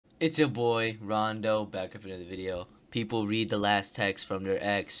It's your boy, Rondo, back up another video. People read the last text from their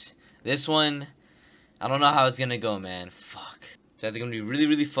ex. This one, I don't know how it's gonna go, man. Fuck. It's either gonna be really,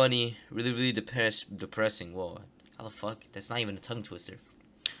 really funny, really depressing. Whoa, how the fuck? That's not even a tongue twister.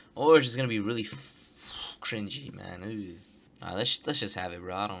 Or it's just gonna be really cringy, man. Let's just have it,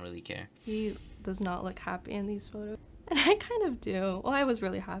 bro. I don't really care. He does not look happy in these photos. And I kind of do. Well, I was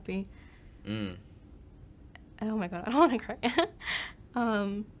really happy. Oh my god, I don't want to cry.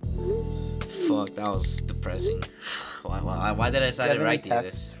 Fuck, that was depressing. Why did I decide to write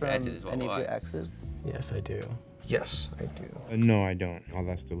this? Any of your exes? Yes, I do. Yes, I do. No, I don't. All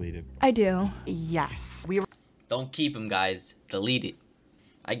that's deleted. I do. Yes. Don't keep him, guys. Delete it.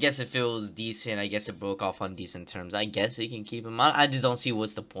 I guess if it was decent, I guess it broke off on decent terms. I guess you can keep him. I just don't see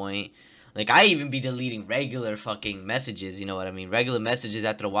what's the point. Like, I even be deleting regular fucking messages, you know what I mean? Regular messages,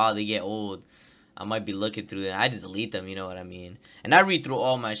 after a while, they get old. I might be looking through them. I just delete them, you know what I mean? And I read through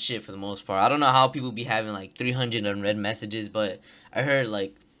all my shit for the most part. I don't know how people be having, like, 300 unread messages, but I heard,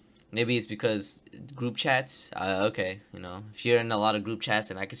 like, maybe it's because group chats. Okay, you know, if you're in a lot of group chats,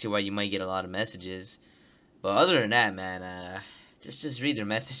 then I can see why you might get a lot of messages. But other than that, man, just read their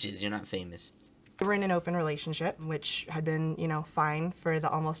messages. You're not famous. We were in an open relationship, which had been, you know, fine for the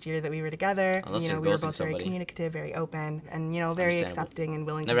almost year that we were together. Unless you know, you're we were ghosting both very somebody. communicative, very open, and, you know, very accepting and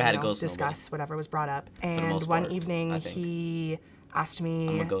willing to, Never had you to know, ghost discuss nobody. whatever was brought up. the And most one part, evening, I think. he asked me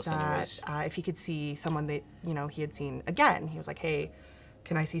I'm a ghost that if he could see someone that, you know, he had seen again. He was like, hey,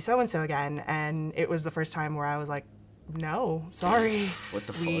 can I see so-and-so again? And it was the first time where I was like, no, sorry. What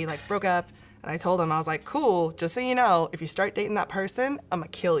the We, fuck? like, broke up. And I told him, I was like, cool, just so you know, if you start dating that person, I'm gonna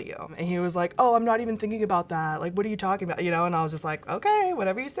kill you. And he was like, oh, I'm not even thinking about that. Like, what are you talking about? You know, and I was just like, okay,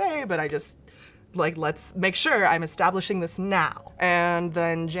 whatever you say, but I just, like, let's make sure I'm establishing this now. And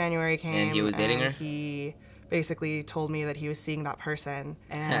then January came. And he was dating her? He basically told me that he was seeing that person.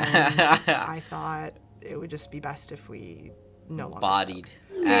 And I thought it would just be best if we no longer Bodied.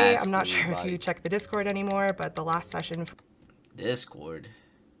 spoke. Hey, I'm not Absolutely sure if you bodied. check the Discord anymore, but the last session. Discord.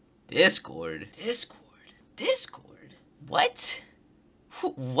 What?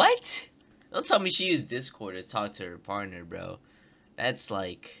 What? Don't tell me she used Discord to talk to her partner, bro. That's,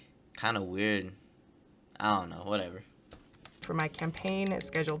 like, kind of weird. I don't know, whatever. For my campaign is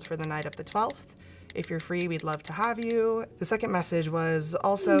scheduled for the night of the 12th. If you're free, we'd love to have you. The second message was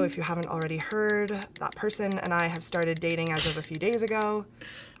also, if you haven't already heard, that person and I have started dating as of a few days ago.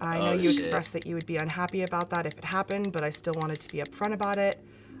 I know you expressed that you would be unhappy about that if it happened, but I still wanted to be upfront about it.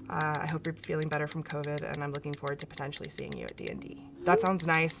 I hope you're feeling better from COVID, and I'm looking forward to potentially seeing you at D&D. That sounds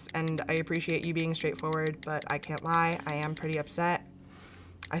nice, and I appreciate you being straightforward, but I can't lie, I am pretty upset.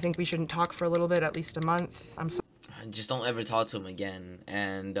 I think we shouldn't talk for a little bit, at least a month. I'm sorry. Just don't ever talk to them again.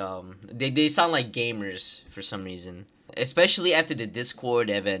 And they sound like gamers for some reason, especially after the Discord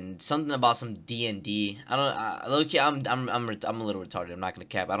event. Something about some D&D. I don't. Look, I'm a little retarded. I'm not gonna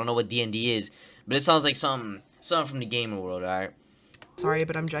cap. I don't know what D&D is, but it sounds like something from the gamer world. All right. Sorry,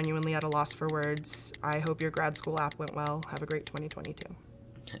 but I'm genuinely at a loss for words. I hope your grad school app went well. Have a great 2022.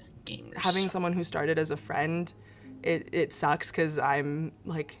 Gamers. Having someone who started as a friend, it sucks because I'm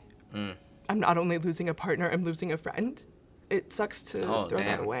like, I'm not only losing a partner, I'm losing a friend. It sucks to throw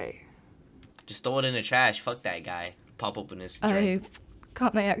that away. Just throw it in the trash. Fuck that guy. Pop open his I drink.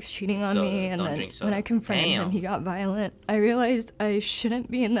 caught my ex cheating on Soda. me, and Don't then drink when soda. I confronted him, he got violent. I realized I shouldn't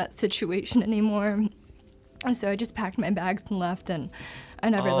be in that situation anymore. So I just packed my bags and left, and I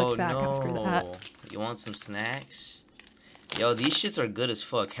never looked back after that. You want some snacks? Yo, these shits are good as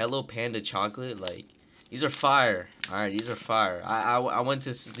fuck. Hello Panda chocolate, like, these are fire. All right, these are fire. I went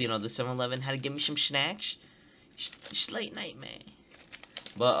to, you know, the 7-Eleven, had to get me some snacks. It's late night, man.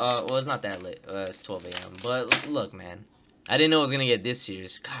 But well, it's not that late. It's 12 a.m. But look, man, I didn't know it was gonna get this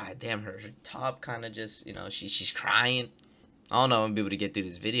serious. God damn, her top kind of just, you know, she's crying. I don't know if I'm gonna be able to get through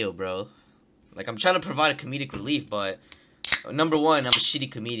this video, bro. Like, I'm trying to provide a comedic relief, but number one, I'm a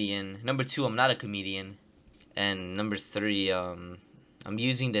shitty comedian. Number two, I'm not a comedian. And number three, I'm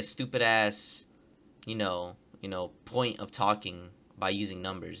using this stupid ass, you know, point of talking by using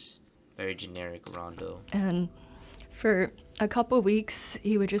numbers. Very generic, Rondo. And for a couple weeks,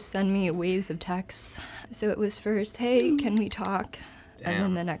 he would just send me waves of texts. So it was first, hey, can we talk? Damn, and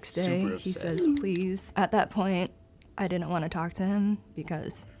then the next day, super he upset. says, please. At that point, I didn't want to talk to him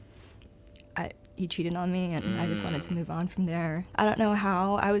because he cheated on me, and I just wanted to move on from there. I don't know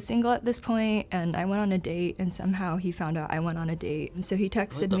how. I was single at this point, and I went on a date, and somehow he found out I went on a date. So he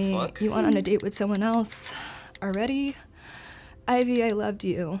texted me, fuck? you went on a date with someone else already? Ivy, I loved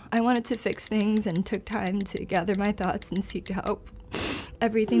you. I wanted to fix things and took time to gather my thoughts and seek help.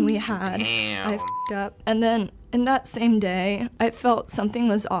 Everything we had, Damn. I f***ed up. And then And that same day, I felt something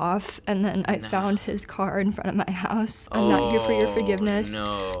was off, and then I found his car in front of my house. I'm not here for your forgiveness,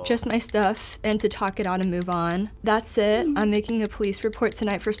 just my stuff, and to talk it out and move on. That's it. I'm making a police report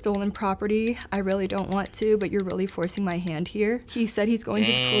tonight for stolen property. I really don't want to, but you're really forcing my hand here. He said he's going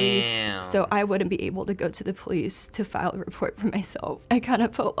to the police, so I wouldn't be able to go to the police to file a report for myself. I kind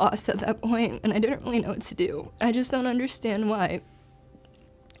of felt lost at that point, and I didn't really know what to do. I just don't understand why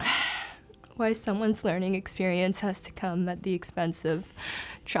someone's learning experience has to come at the expense of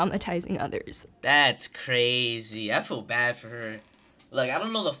traumatizing others. That's crazy. I feel bad for her. Like, I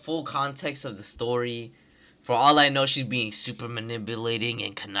don't know the full context of the story. For all I know, she's being super manipulating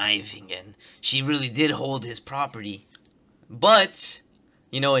and conniving, and she really did hold his property. But,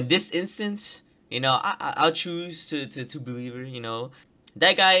 you know, in this instance, you know, I'll choose to believe her, you know.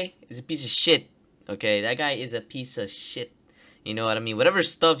 That guy is a piece of shit, okay? That guy is a piece of shit. You know what I mean? Whatever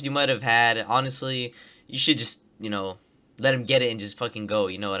stuff you might have had, honestly, you should just, you know, let him get it and just fucking go.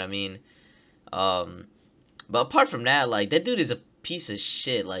 You know what I mean? But apart from that, like, that dude is a piece of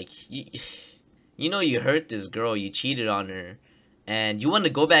shit. Like, you know you hurt this girl, you cheated on her, and you want to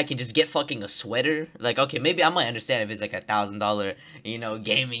go back and just get fucking a sweater? Like, okay, maybe I might understand if it's like $1,000, you know,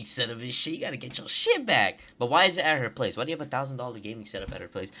 gaming setup and shit. You gotta get your shit back. But why is it at her place? Why do you have $1,000 gaming setup at her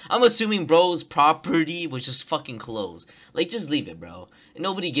place? I'm assuming bro's property was just fucking clothes. Like, just leave it, bro. And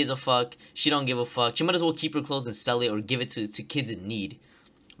nobody gives a fuck. She don't give a fuck. She might as well keep her clothes and sell it or give it to kids in need.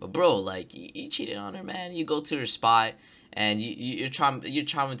 But bro, like, you cheated on her, man. You go to her spot and you're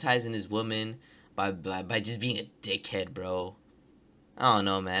traumatizing this woman by just being a dickhead, bro. I don't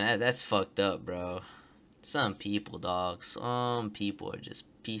know, man. That's fucked up, bro. Some people, dog. Some people are just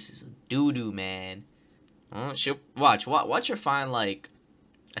pieces of doo-doo, man. She'll watch her find, like,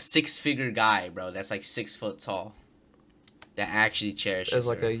 a 6-figure guy, bro, that's, like, 6 foot tall. That actually cherishes As,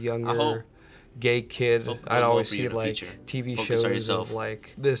 like, her. a younger gay kid, I'd always see, like, TV shows of,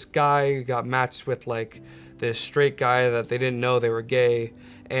 like, this guy got matched with, like, this straight guy that they didn't know they were gay,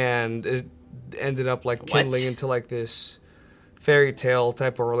 and it ended up, like, kindling into, like, this fairy tale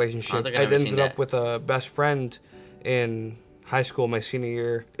type of relationship. I ended up with a best friend in high school my senior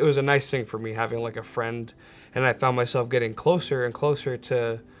year. It was a nice thing for me having like a friend, and I found myself getting closer and closer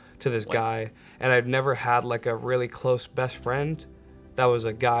to this guy, and I'd never had like a really close best friend that was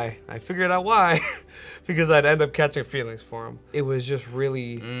a guy. I figured out why. Because I'd end up catching feelings for him. It was just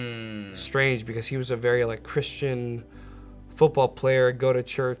really strange because he was a very like Christian football player, go to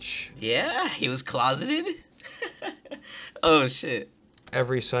church. Yeah, he was closeted. Oh shit.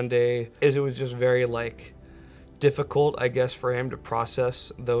 Every Sunday. It was just very like difficult, I guess, for him to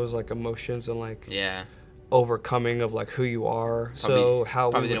process those like emotions and like overcoming of like who you are. So how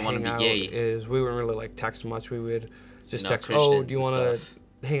we would hang out is we wouldn't really like text much. We would just text, oh, do you want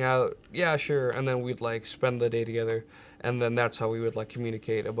to hang out? Yeah, sure. And then we'd like spend the day together, and then that's how we would like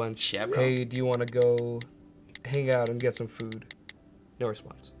communicate a bunch. Yeah, hey, do you want to go hang out and get some food? No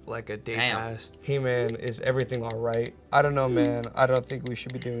response. Like a day passed. Hey man, is everything all right? I don't know, man. I don't think we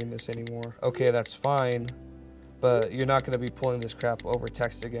should be doing this anymore. Okay, that's fine, but you're not gonna be pulling this crap over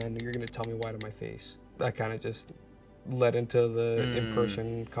text again. You're gonna tell me why to my face. That kind of just led into the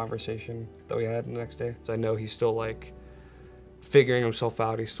in-person conversation that we had the next day. So I know he's still like figuring himself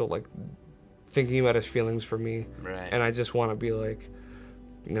out. He's still like thinking about his feelings for me. Right. And I just want to be like,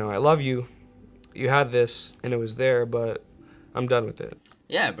 you know, I love you. You had this and it was there, but I'm done with it.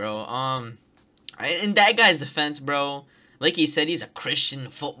 Yeah, bro. In that guy's defense, bro, like he said, he's a Christian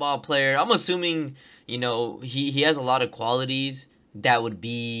football player. I'm assuming, you know, he has a lot of qualities that would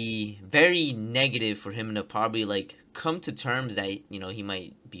be very negative for him to probably, like, come to terms that, you know, he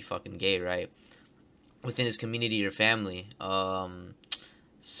might be fucking gay, right? Within his community or family.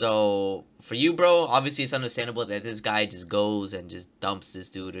 So, for you, bro, obviously it's understandable that this guy just goes and just dumps this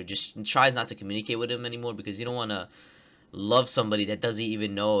dude or just tries not to communicate with him anymore because you don't want to love somebody that doesn't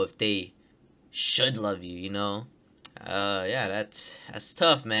even know if they should love you, you know? Yeah, that's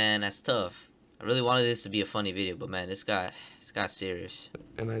tough, man. That's tough. I really wanted this to be a funny video, but man, this got serious.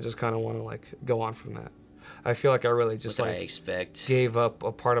 And I just kind of want to like go on from that. I feel like I really just gave up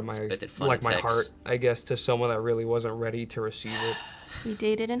a part of my like my heart, I guess, to someone that really wasn't ready to receive it. We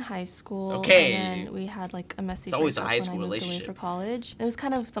dated in high school, and then we had like a messy breakup when I moved away for college. It was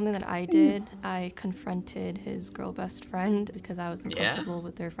kind of something that I did. I confronted his girl best friend because I was uncomfortable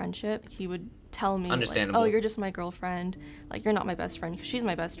with their friendship. He would tell me, like, oh, you're just my girlfriend. Like, you're not my best friend because she's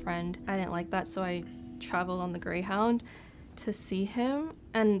my best friend. I didn't like that, so I traveled on the Greyhound to see him.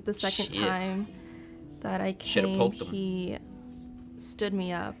 And the second time that I came, he stood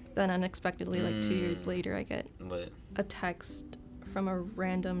me up. Then unexpectedly, like 2 years later, I get a text from a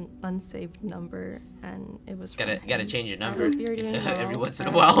random unsaved number, and it was gotta change your number. I hope you're doing well. Every once in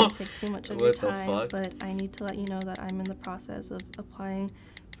a I while. won't take too much of your time, fuck? but I need to let you know that I'm in the process of applying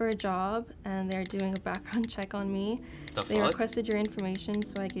for a job, and they're doing a background check on me. They requested your information,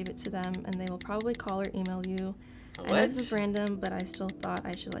 so I gave it to them, and they will probably call or email you. What? I know this is random, but I still thought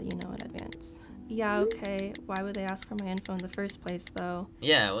I should let you know in advance. Yeah, okay. Why would they ask for my info in the first place, though?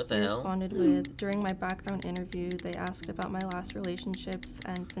 Yeah, what the hell? They responded with, during my background interview, they asked about my last relationships,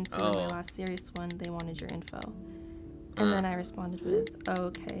 and since you were my last serious one, they wanted your info. And then I responded with, oh,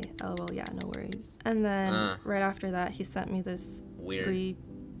 okay, lol, yeah, no worries. And then right after that, he sent me this weird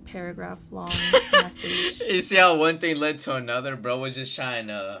 3-paragraph long message. You see how one thing led to another? Bro was just trying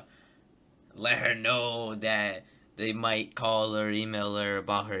to let her know that they might call or email her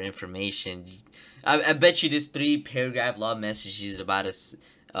about her information. I bet you this 3-paragraph long message she's about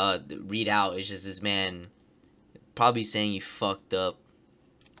to read out is just this man probably saying you fucked up.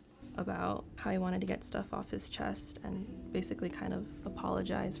 About how he wanted to get stuff off his chest and basically kind of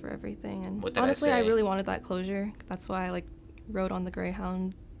apologize for everything. And what did honestly, I say? I really wanted that closure. That's why I rode on the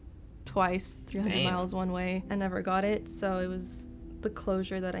Greyhound twice, 300 miles one way, and never got it. So it was the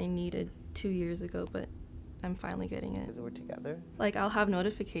closure that I needed 2 years ago, but I'm finally getting it. Because we're together? I'll have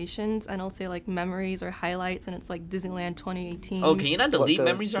notifications, and I'll say, memories or highlights, and it's, Disneyland 2018. Oh, can you not delete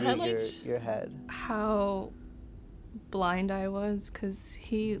memories or highlights? Your head. How blind I was, because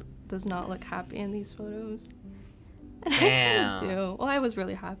he does not look happy in these photos. And Damn. I kind of do. Well, I was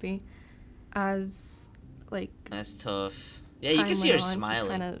really happy. As, That's tough. Yeah, you can see her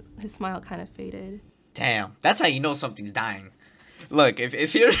smiling. His smile kind of faded. Damn, that's how you know something's dying. Look,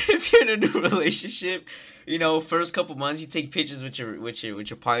 if you're in a new relationship, first couple months you take pictures with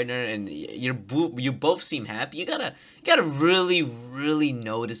your partner and you both seem happy. You gotta really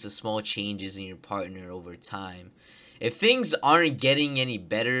notice the small changes in your partner over time. If things aren't getting any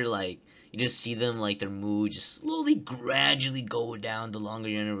better, you just see them their mood just slowly, gradually go down the longer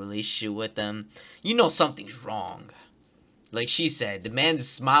you're in a relationship with them, you know something's wrong. Like she said, the man's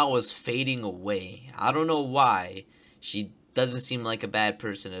smile was fading away. I don't know why. She doesn't seem like a bad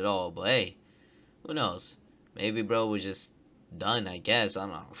person at all, but hey, who knows? Maybe bro was just done, I guess. I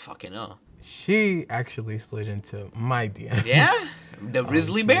don't fucking know. She actually slid into my DM. Yeah? The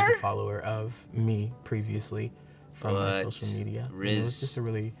Risley Bear? She was a follower of me previously from my social media. Riz. It was just a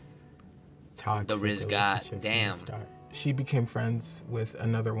really toxic the Riz got, damn. She became friends with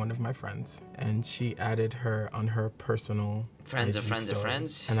another one of my friends, and she added her on her personal friends IG of friends story. of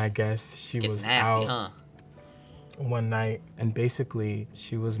friends. And I guess she Gets was nasty, out huh? one night, and basically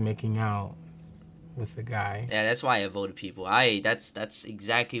she was making out with the guy. Yeah, that's why I avoided people. That's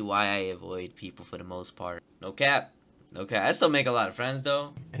exactly why I avoid people for the most part. No cap. Okay, I still make a lot of friends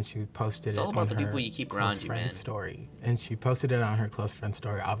though. And she posted it's all it about on the her people you keep around you, man. Story. And she posted it on her close friend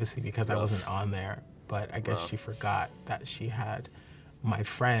story, obviously because I wasn't on there. But I guess she forgot that she had my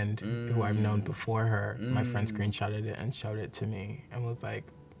friend, who I've known before her. My friend screenshotted it and showed it to me and was like,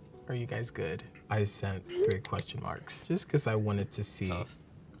 "Are you guys good?" I sent 3 question marks just because I wanted to see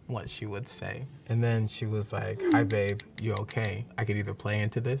what she would say. And then she was like, "Hi babe, you okay? I could either play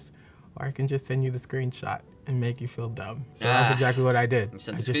into this or I can just send you the screenshot and make you feel dumb." So that's exactly what I did. I just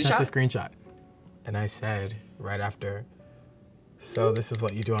sent the screenshot. And I said right after, "So this is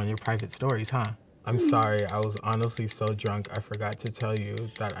what you do on your private stories, huh?" I'm sorry, I was honestly so drunk I forgot to tell you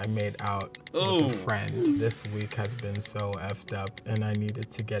that I made out with a friend. This week has been so effed up and I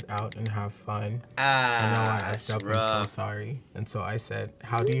needed to get out and have fun. I know I effed up, I'm so sorry. And so I said,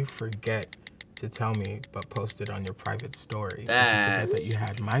 "How do you forget to tell me but post it on your private story? Did you forget that you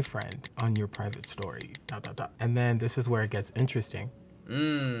had my friend on your private story? ... And then this is where it gets interesting.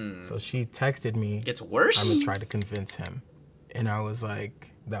 So she texted me. Gets worse? I'm gonna try to convince him. And I was like,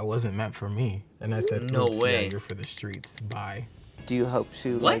 that wasn't meant for me. And I said, no way. Yeah, you're for the streets. Bye. Do you hope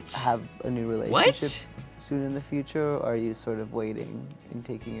to have a new relationship soon in the future, or are you sort of waiting and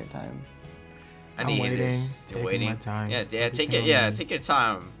taking your time? I need this. You're waiting. My time. Yeah, take it. Yeah, take your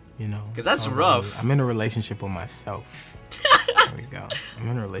time. Because that's rough. I'm in a relationship with myself. There we go. I'm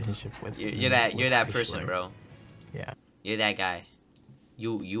in a relationship with. You're that person, bro. Yeah. You're that guy.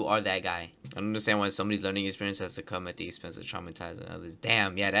 You are that guy. I don't understand why somebody's learning experience has to come at the expense of traumatizing others.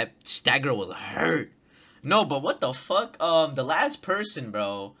 Damn, yeah, that girl was hurt. No, but what the fuck? The last person,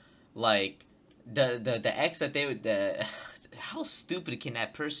 bro, the ex that how stupid can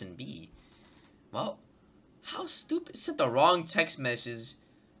that person be? Well, how stupid? Sent the wrong text message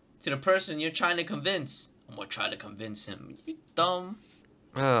to the person you're trying to convince. I'm gonna try to convince him. You dumb.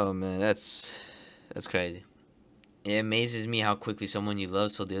 Oh man, that's crazy. It amazes me how quickly someone you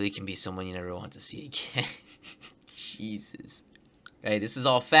love so dearly can be someone you never want to see again. Jesus. Hey, this is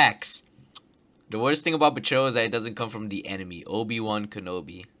all facts. The worst thing about betrayal is that it doesn't come from the enemy. Obi-Wan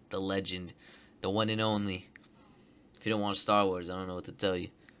Kenobi, the legend, the one and only. If you don't watch Star Wars, I don't know what to tell you.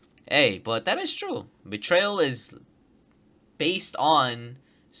 Hey, but that is true. Betrayal is based on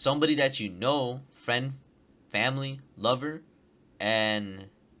somebody that you know, friend, family, lover, and,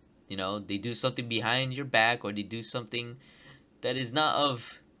 you know, they do something behind your back, or they do something that is not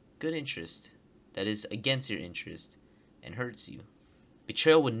of good interest, that is against your interest, and hurts you.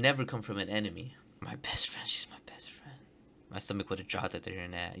 Betrayal would never come from an enemy. My best friend, she's my best friend. My stomach would have dropped after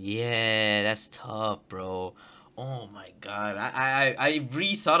hearing that. Yeah, that's tough, bro. Oh my god. I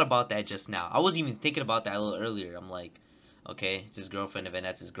re-thought about that just now. I wasn't even thinking about that a little earlier. I'm like, okay, it's his girlfriend, and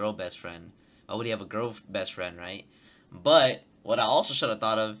that's his girl best friend. Why would he have a girl best friend, right? But what I also should have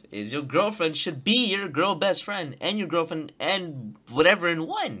thought of is your girlfriend should be your girl best friend and your girlfriend and whatever in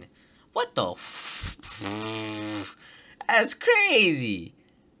one. What the That's crazy.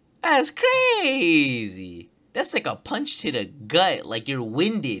 That's crazy. That's like a punch to the gut. Like, you're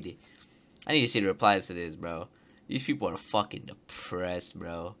winded. I need to see the replies to this, bro. These people are fucking depressed,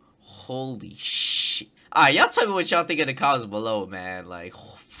 bro. Holy shit. Alright, y'all tell me what y'all think in the comments below, man. Like,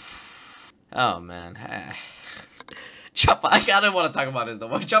 oh, man. I kinda want to talk about this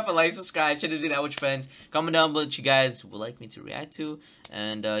though. Drop a like, subscribe, share this video with your friends. Comment down below what you guys would like me to react to.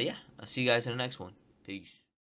 And yeah, I'll see you guys in the next one. Peace.